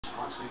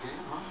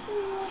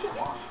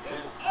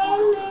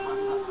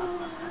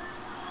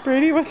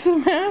Brady, what's the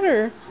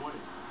matter?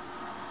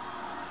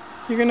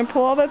 You're gonna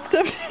pull all that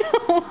stuff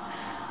down.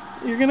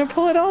 You're gonna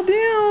pull it all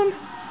down.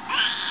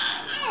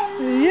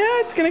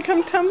 Yeah, it's gonna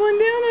come tumbling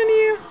down on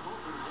you.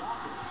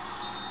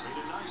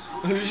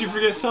 Did you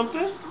forget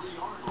something?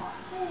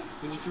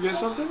 Did you forget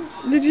something?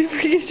 Did you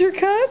forget your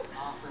cup?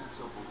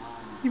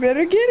 You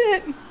better get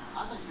it.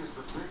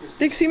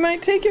 Dixie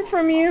might take it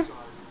from you.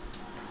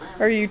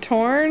 Are you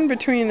torn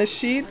between the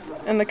sheets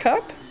and the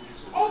cup?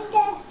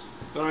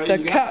 Alright, The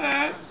you cup. got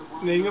that.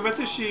 Now you go back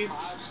to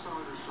sheets.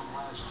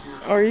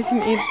 Or you can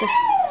eat the...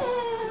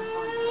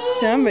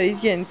 Somebody's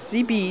getting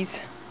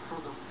CBs.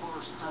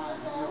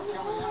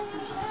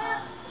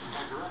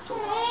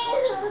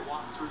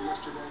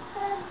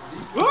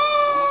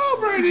 Oh,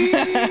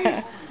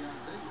 Brady!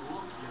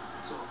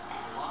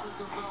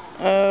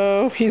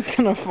 Oh, he's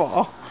gonna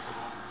fall.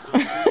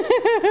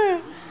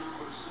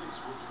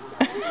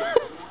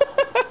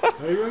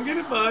 How you gonna get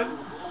it, bud?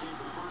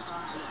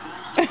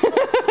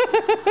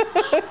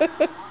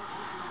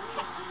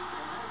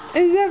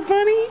 Is that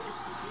funny?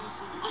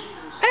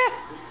 Ah,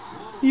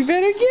 you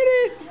better get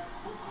it.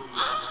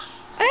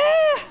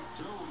 Ah,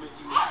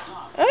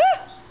 ah,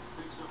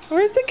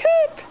 where's the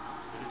cup?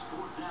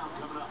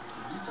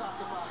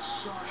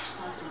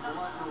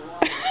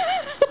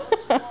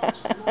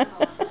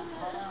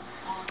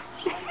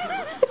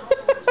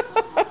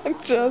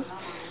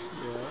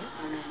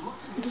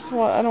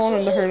 I don't want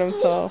him to hurt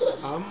himself.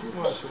 I'm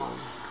watching him.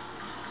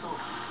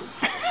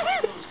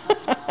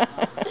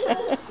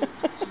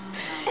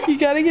 You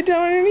gotta get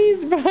down on your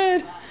knees,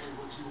 bud.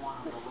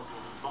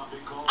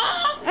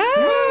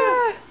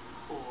 Ah!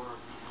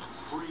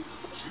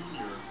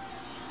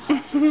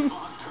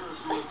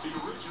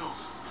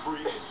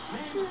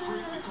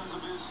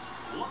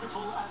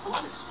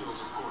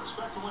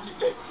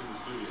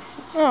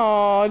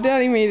 Oh,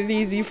 Daddy made it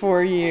easy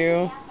for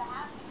you.